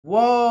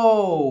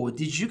Whoa,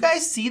 did you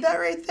guys see that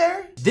right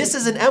there? This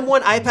is an M1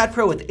 iPad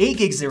Pro with 8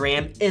 gigs of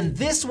RAM, and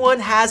this one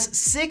has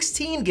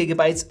 16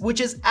 gigabytes, which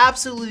is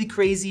absolutely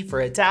crazy for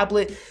a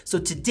tablet. So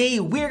today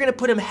we're gonna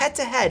put them head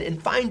to head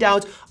and find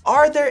out,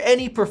 are there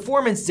any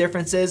performance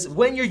differences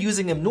when you're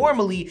using them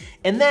normally?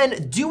 And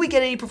then do we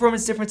get any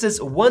performance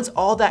differences once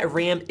all that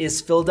RAM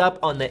is filled up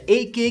on the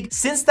 8 gig,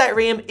 since that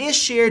RAM is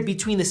shared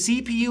between the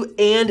CPU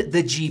and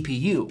the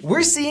GPU?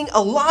 We're seeing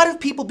a lot of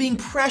people being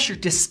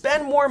pressured to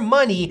spend more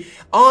money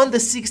on the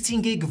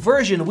 16 gig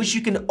version, which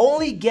you can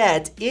only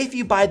get if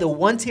you buy the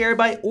 1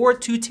 terabyte or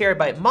 2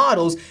 terabyte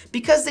models,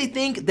 because they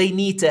think they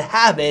need to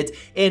have it.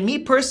 And me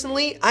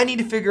personally, I need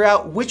to figure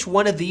out which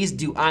one of these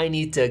do I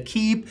need to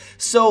keep.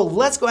 So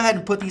let's go ahead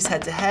and put these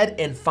head to head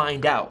and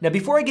find out. Now,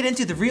 before I get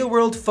into the real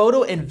world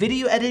photo and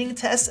video editing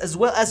tests, as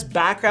well as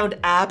background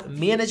app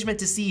management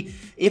to see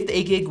if the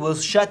 8 gig will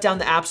shut down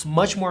the apps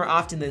much more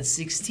often than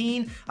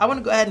 16, I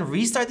wanna go ahead and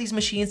restart these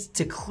machines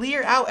to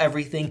clear out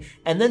everything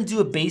and then do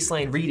a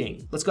baseline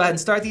reading. Let's go ahead and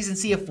start these and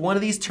see if one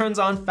of these turns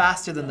on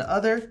faster than the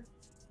other.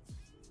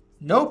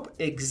 Nope,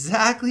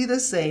 exactly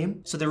the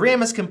same. So the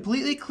RAM is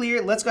completely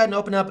clear. Let's go ahead and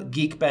open up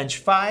Geekbench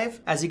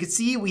 5. As you can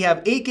see, we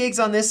have 8 gigs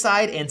on this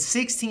side and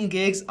 16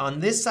 gigs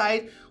on this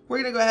side. We're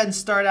gonna go ahead and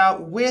start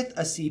out with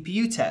a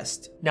CPU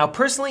test. Now,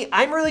 personally,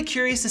 I'm really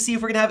curious to see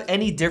if we're gonna have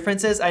any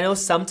differences. I know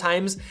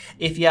sometimes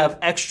if you have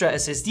extra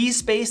SSD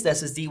space, the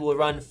SSD will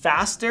run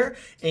faster.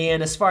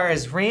 And as far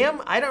as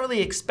RAM, I don't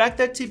really expect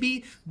that to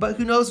be, but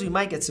who knows, we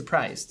might get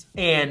surprised.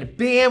 And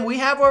bam, we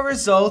have our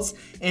results.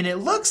 And it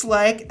looks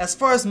like, as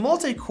far as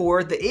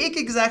multi-core, the 8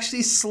 gig is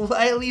actually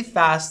slightly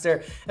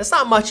faster. It's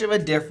not much of a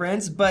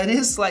difference, but it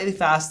is slightly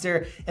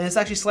faster, and it's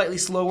actually slightly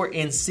slower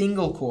in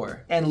single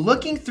core. And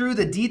looking through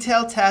the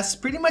detailed tests,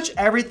 pretty much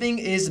everything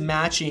is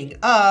matching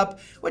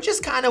up, which is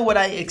kind of what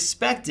I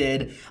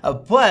expected,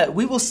 but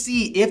we will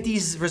see if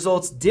these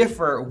results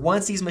differ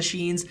once these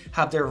machines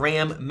have their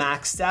RAM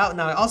maxed out.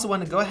 Now, I also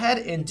want to go ahead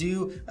and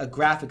do a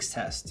graphics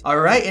test. All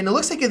right, and it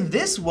looks like in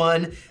this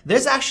one,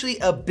 there's actually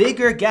a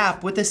bigger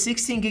gap with the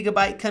 16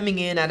 gigabyte coming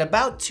in at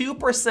about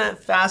 2%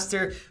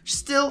 faster.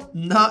 Still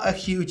not a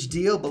huge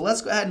deal, but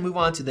let's go ahead and move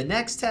on to the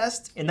next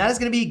test, and that is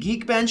going to be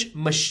Geekbench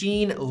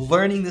Machine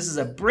Learning. This is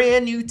a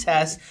brand new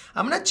test.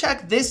 I'm going to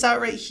check this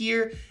out right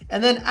here,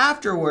 and then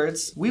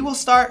afterwards we will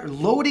start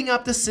loading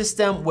up the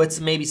system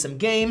with maybe some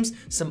games,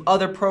 some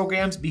other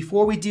programs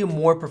before we do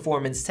more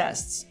performance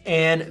tests.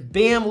 And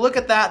bam, look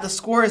at that, the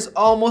score is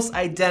almost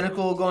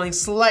identical, going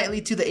slightly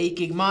to the 8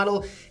 gig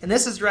model, and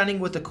this is running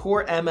with the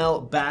Core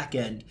ML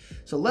backend.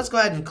 So let's go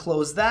ahead and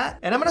close that,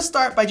 and I'm gonna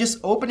start by just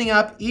opening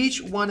up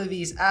each one of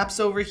these apps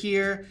over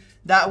here.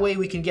 That way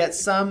we can get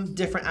some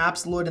different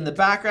apps loaded in the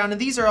background, and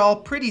these are all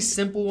pretty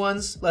simple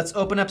ones. Let's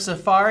open up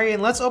Safari,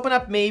 and let's open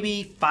up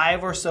maybe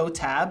 5 or so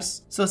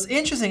tabs. So it's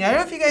interesting, I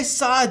don't know if you guys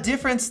saw a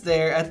difference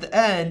there at the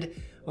end.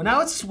 When I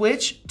would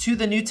switch to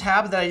the new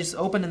tab that I just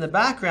opened in the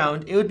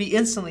background, it would be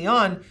instantly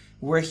on,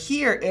 where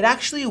here it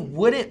actually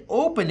wouldn't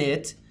open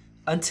it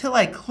until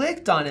I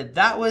clicked on it.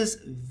 That was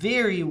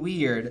very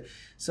weird.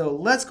 So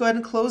let's go ahead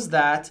and close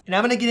that. And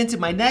I'm gonna get into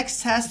my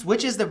next test,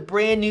 which is the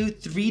brand new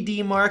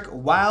 3D Mark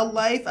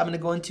Wildlife. I'm gonna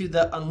go into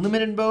the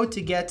unlimited mode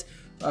to get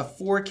a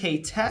 4K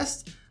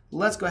test.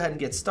 Let's go ahead and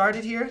get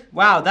started here.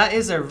 Wow, that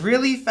is a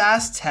really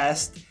fast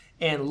test.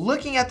 And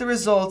looking at the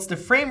results, the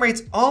frame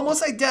rate's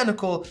almost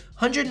identical,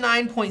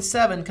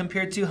 109.7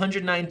 compared to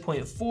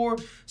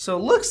 109.4. So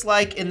it looks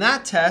like in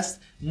that test,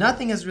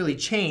 nothing has really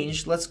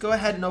changed. Let's go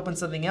ahead and open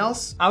something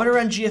else. I'm gonna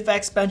run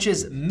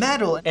GFXBench's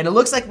Metal, and it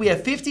looks like we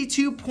have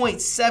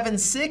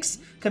 52.76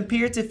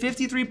 compared to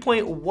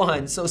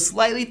 53.1, so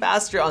slightly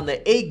faster on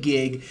the 8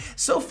 gig.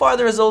 So far,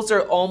 the results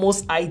are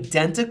almost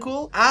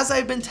identical. As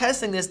I've been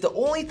testing this, the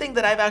only thing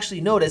that I've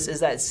actually noticed is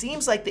that it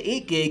seems like the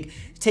 8 gig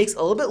takes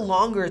a little bit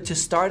longer to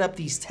start up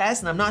these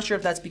tests, and I'm not sure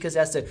if that's because it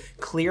has to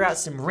clear out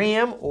some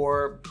RAM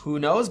or who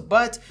knows,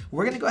 but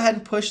we're gonna go ahead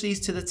and push these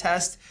to the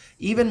test.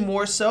 Even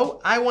more so,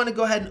 I wanna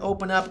go ahead and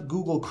open up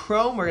Google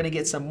Chrome. We're gonna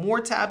get some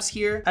more tabs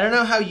here. I don't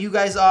know how you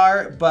guys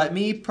are, but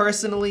me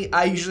personally,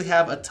 I usually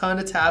have a ton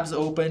of tabs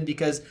open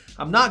because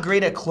I'm not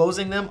great at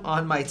closing them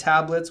on my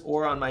tablets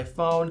or on my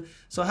phone.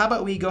 So how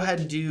about we go ahead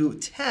and do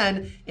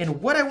 10,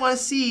 and what I wanna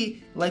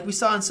see, like we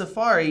saw in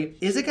Safari,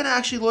 is it gonna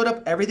actually load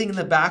up everything in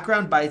the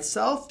background by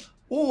itself,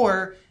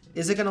 or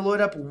is it gonna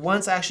load up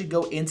once I actually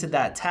go into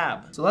that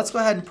tab? So let's go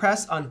ahead and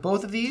press on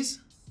both of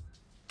these.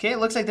 Okay, it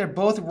looks like they're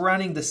both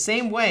running the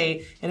same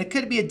way, and it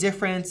could be a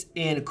difference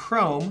in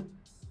Chrome.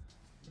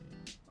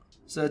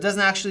 So it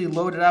doesn't actually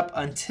load it up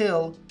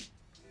until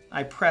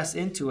I press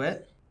into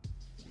it.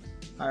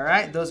 All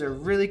right, those are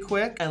really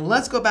quick. And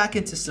let's go back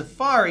into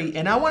Safari,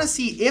 and I wanna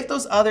see if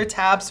those other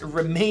tabs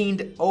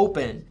remained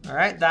open. All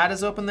right, that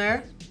is open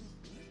there.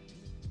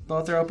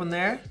 Both are open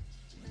there.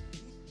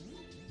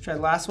 Try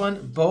the last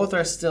one, both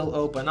are still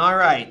open. All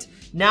right,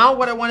 now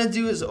what I wanna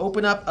do is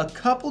open up a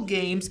couple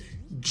games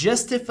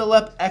just to fill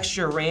up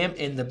extra RAM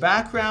in the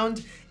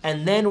background.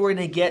 And then we're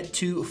gonna get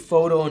to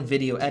photo and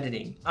video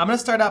editing. I'm gonna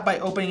start out by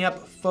opening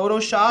up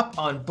Photoshop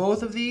on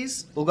both of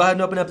these. We'll go ahead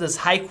and open up this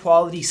high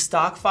quality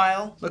stock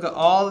file. Look at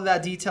all of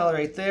that detail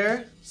right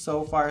there.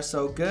 So far,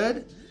 so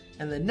good.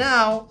 And then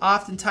now,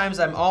 oftentimes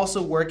I'm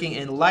also working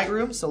in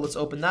Lightroom, so let's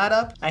open that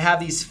up. I have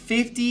these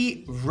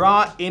 50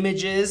 raw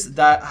images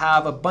that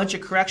have a bunch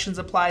of corrections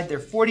applied. They're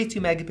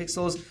 42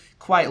 megapixels,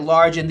 quite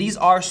large, and these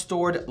are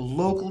stored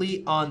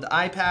locally on the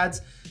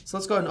iPads. So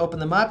let's go ahead and open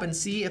them up and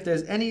see if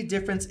there's any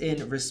difference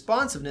in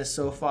responsiveness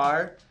so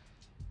far.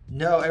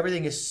 No,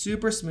 everything is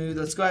super smooth.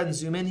 Let's go ahead and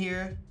zoom in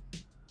here.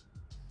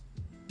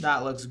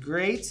 That looks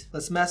great.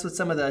 Let's mess with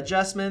some of the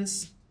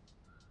adjustments.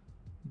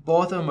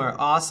 Both of them are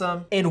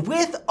awesome. And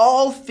with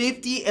all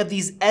 50 of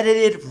these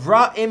edited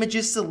raw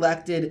images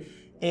selected,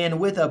 and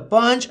with a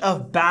bunch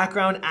of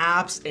background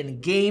apps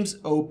and games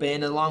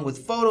open along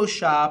with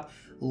Photoshop,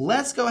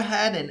 let's go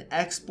ahead and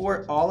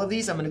export all of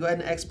these. I'm gonna go ahead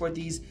and export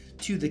these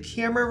to the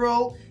camera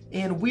roll,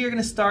 and we are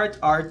gonna start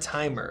our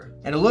timer.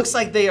 And it looks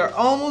like they are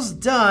almost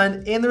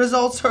done, and the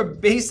results are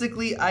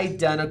basically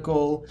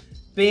identical.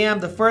 Bam,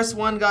 the first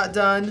one got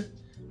done,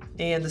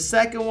 and the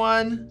second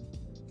one,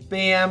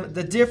 bam.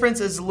 The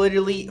difference is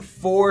literally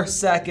 4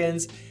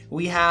 seconds.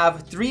 We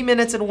have 3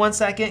 minutes and 1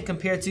 second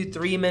compared to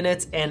 3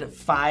 minutes and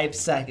 5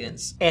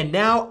 seconds. And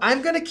now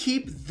I'm gonna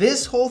keep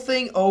this whole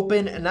thing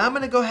open, and I'm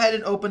gonna go ahead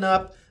and open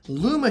up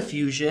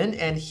LumaFusion,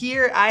 and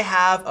here I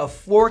have a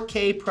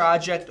 4K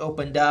project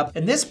opened up,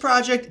 and this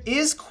project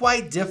is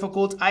quite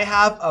difficult. I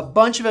have a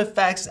bunch of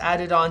effects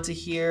added onto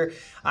here.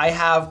 I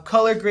have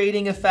color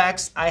grading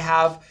effects. I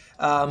have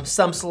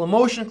some slow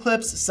motion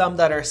clips, some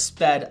that are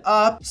sped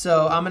up.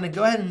 So I'm gonna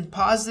go ahead and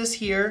pause this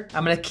here.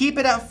 I'm gonna keep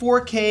it at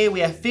 4K. We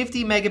have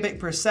 50 megabit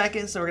per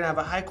second, so we're gonna have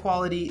a high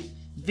quality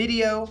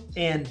video,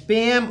 and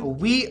bam,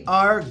 we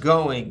are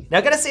going. Now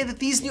I gotta say that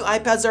these new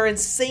iPads are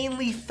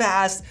insanely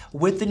fast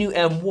with the new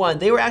M1.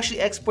 They were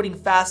actually exporting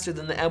faster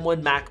than the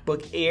M1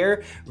 MacBook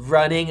Air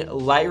running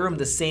Lightroom,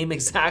 the same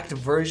exact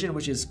version,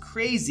 which is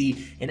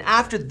crazy. And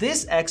after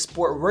this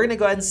export, we're gonna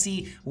go ahead and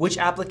see which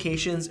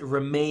applications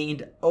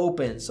remained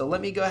open. So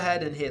let me go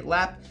ahead and hit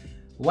lap.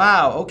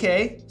 Wow,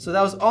 okay, so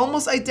that was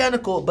almost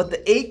identical, but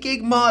the 8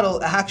 gig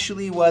model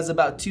actually was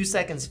about 2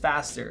 seconds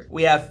faster.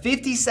 We have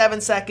 57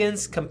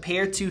 seconds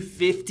compared to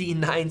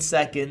 59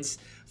 seconds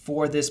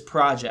for this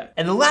project.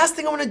 And the last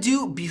thing I wanna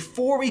do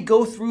before we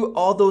go through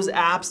all those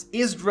apps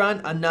is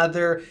run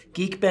another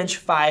Geekbench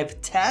 5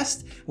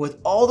 test with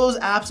all those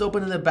apps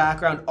open in the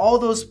background, all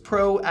those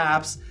pro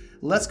apps.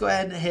 Let's go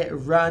ahead and hit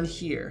run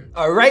here.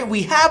 All right,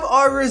 we have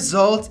our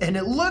result, and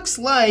it looks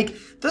like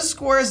the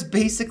score is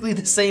basically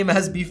the same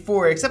as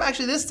before, except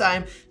actually this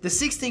time, the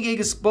 16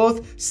 gig is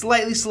both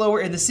slightly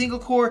slower in the single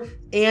core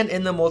and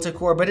in the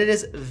multi-core, but it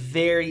is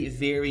very,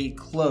 very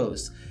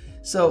close.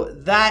 So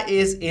that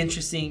is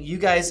interesting. You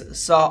guys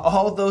saw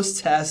all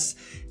those tests.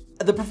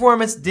 The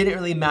performance didn't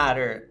really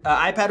matter.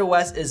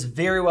 iPadOS is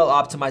very well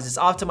optimized. It's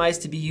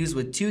optimized to be used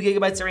with 2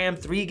 gigabytes of RAM,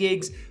 3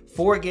 gigs,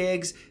 4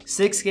 gigs,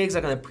 6 gigs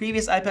like on the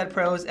previous iPad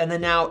Pros, and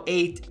then now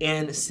 8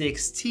 and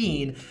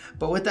 16.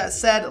 But with that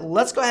said,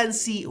 let's go ahead and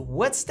see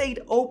what stayed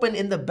open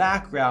in the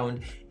background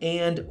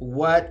and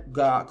what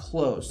got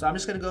closed. So I'm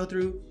just gonna go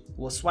through,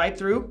 we'll swipe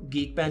through.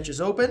 Geekbench is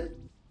open.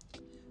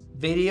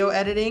 Video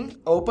editing,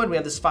 open. We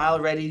have this file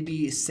ready to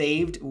be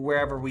saved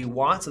wherever we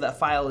want, so that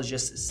file is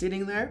just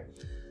sitting there.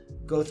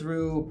 Go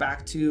through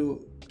back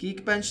to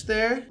Geekbench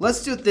there.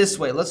 Let's do it this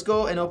way. Let's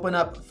go and open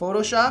up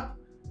Photoshop.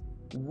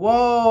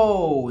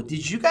 Whoa,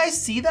 did you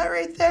guys see that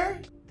right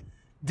there?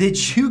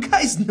 Did you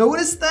guys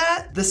notice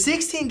that? The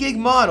 16 gig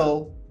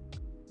model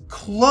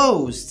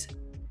closed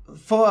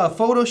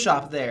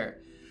Photoshop there,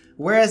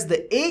 whereas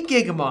the 8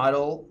 gig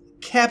model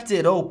kept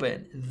it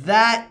open.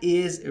 That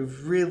is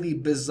really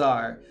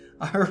bizarre.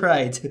 All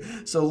right,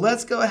 so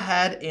let's go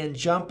ahead and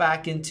jump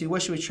back into,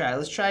 what should we try?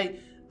 Let's try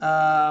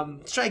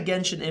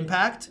Genshin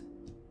Impact.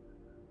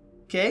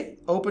 Okay,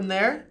 open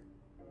there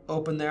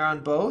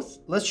on both.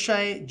 Let's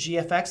try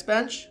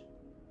GFXBench,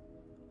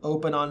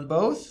 open on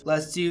both.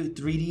 Let's do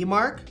 3D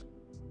Mark,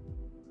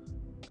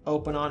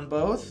 open on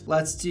both.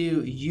 Let's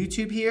do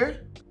YouTube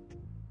here.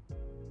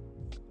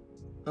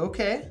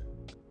 Okay,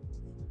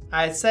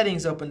 I had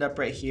settings opened up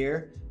right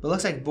here, but it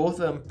looks like both of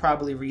them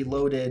probably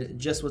reloaded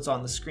just what's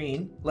on the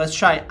screen. Let's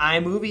try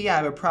iMovie. I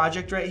have a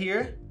project right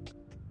here.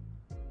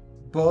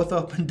 Both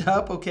opened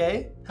up,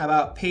 okay. How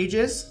about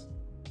Pages?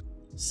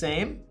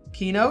 Same.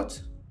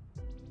 Keynote,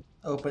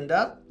 opened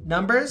up.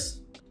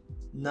 Numbers,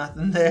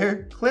 nothing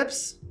there.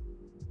 Clips,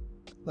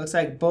 looks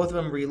like both of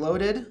them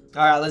reloaded.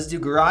 All right, let's do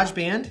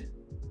GarageBand.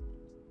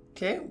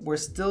 Okay, we're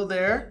still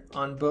there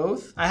on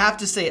both. I have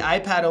to say,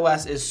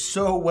 iPadOS is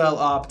so well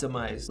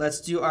optimized. Let's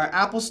do our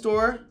Apple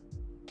Store.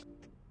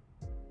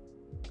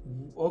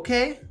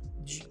 Okay.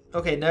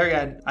 Okay, there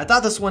again. I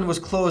thought this one was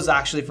closed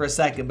actually for a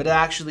second, but it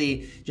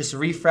actually just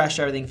refreshed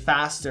everything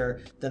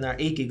faster than our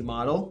 8 gig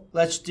model.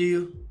 Let's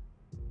do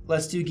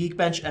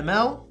Geekbench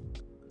ML.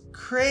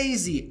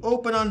 Crazy,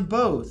 open on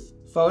both.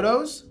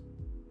 Photos,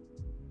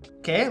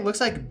 Okay, it looks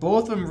like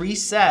both of them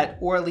reset,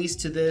 or at least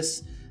to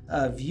this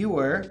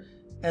viewer.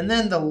 And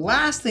then the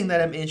last thing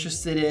that I'm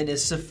interested in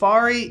is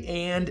Safari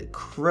and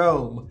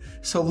Chrome.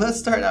 So let's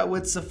start out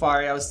with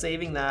Safari. I was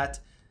saving that.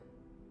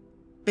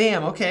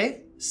 Bam,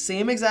 okay.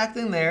 Same exact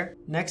thing there.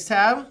 Next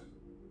tab.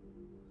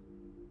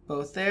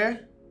 Both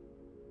there.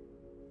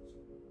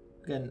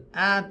 Get an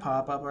ad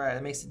pop-up. All right,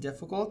 that makes it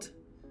difficult.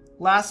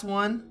 Last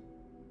one.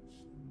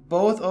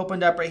 Both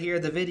opened up right here.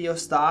 The video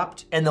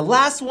stopped. And the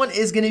last one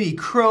is gonna be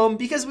Chrome,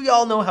 because we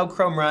all know how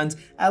Chrome runs,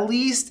 at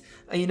least,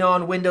 you know,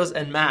 on Windows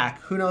and Mac.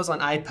 Who knows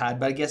on iPad,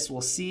 but I guess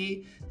we'll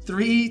see.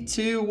 3,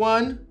 2,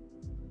 1.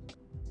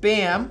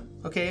 Bam.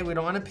 Okay, we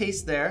don't wanna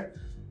paste there,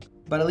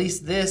 but at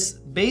least this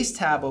base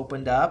tab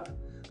opened up.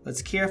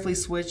 Let's carefully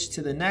switch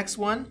to the next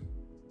one.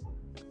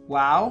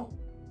 Wow.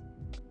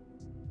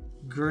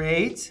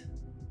 Great.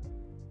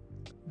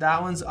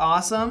 That one's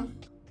awesome.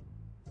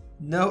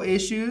 No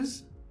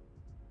issues.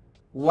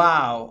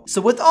 Wow. So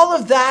with all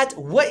of that,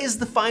 what is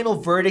the final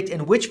verdict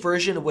and which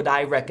version would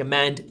I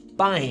recommend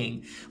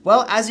buying?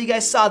 Well, as you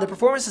guys saw, the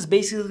performance is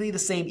basically the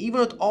same, even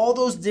with all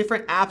those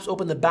different apps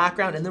open in the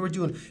background, and then we're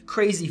doing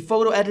crazy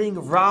photo editing,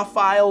 raw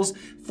files,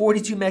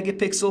 42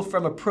 megapixel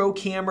from a pro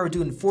camera, we're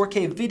doing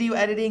 4K video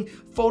editing,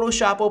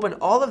 Photoshop open,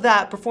 all of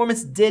that,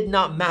 performance did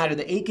not matter.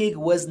 The 8 gig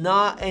was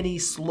not any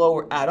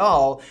slower at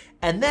all.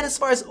 And then as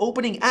far as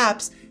opening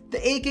apps,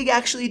 the 8 gig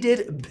actually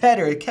did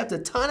better. It kept a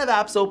ton of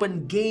apps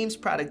open, games,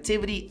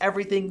 productivity,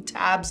 everything,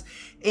 tabs,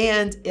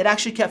 and it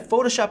actually kept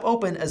Photoshop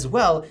open as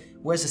well,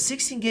 whereas the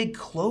 16 gig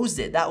closed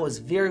it. That was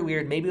very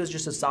weird. Maybe it was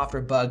just a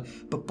software bug,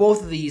 but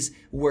both of these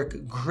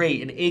work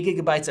great, and 8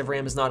 gigabytes of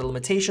RAM is not a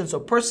limitation. So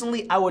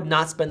personally, I would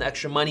not spend the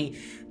extra money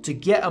to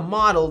get a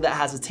model that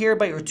has a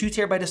terabyte or 2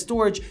 terabyte of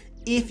storage.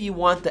 If you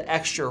want the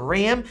extra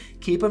RAM,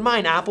 keep in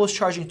mind, Apple is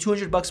charging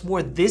 $200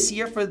 more this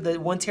year for the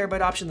 1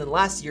 terabyte option than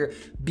last year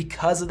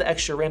because of the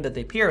extra RAM that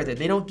they pair with it.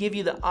 They don't give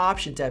you the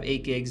option to have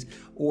 8 gigs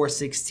or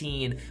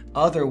 16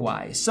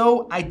 otherwise.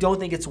 So I don't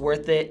think it's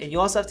worth it. And you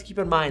also have to keep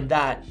in mind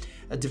that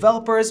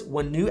developers,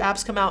 when new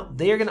apps come out,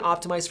 they are gonna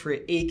optimize for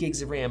 8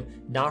 gigs of RAM,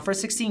 not for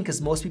 16, because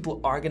most people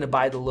are gonna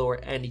buy the lower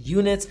end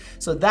units.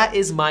 So that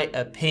is my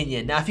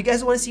opinion. Now, if you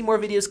guys wanna see more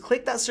videos,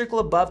 click that circle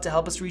above to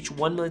help us reach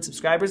 1 million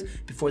subscribers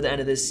before the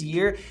end of this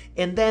year.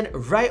 And then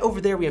right over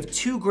there, we have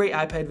 2 great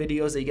iPad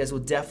videos that you guys will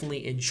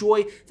definitely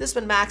enjoy. This has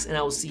been Max, and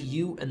I will see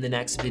you in the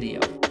next video.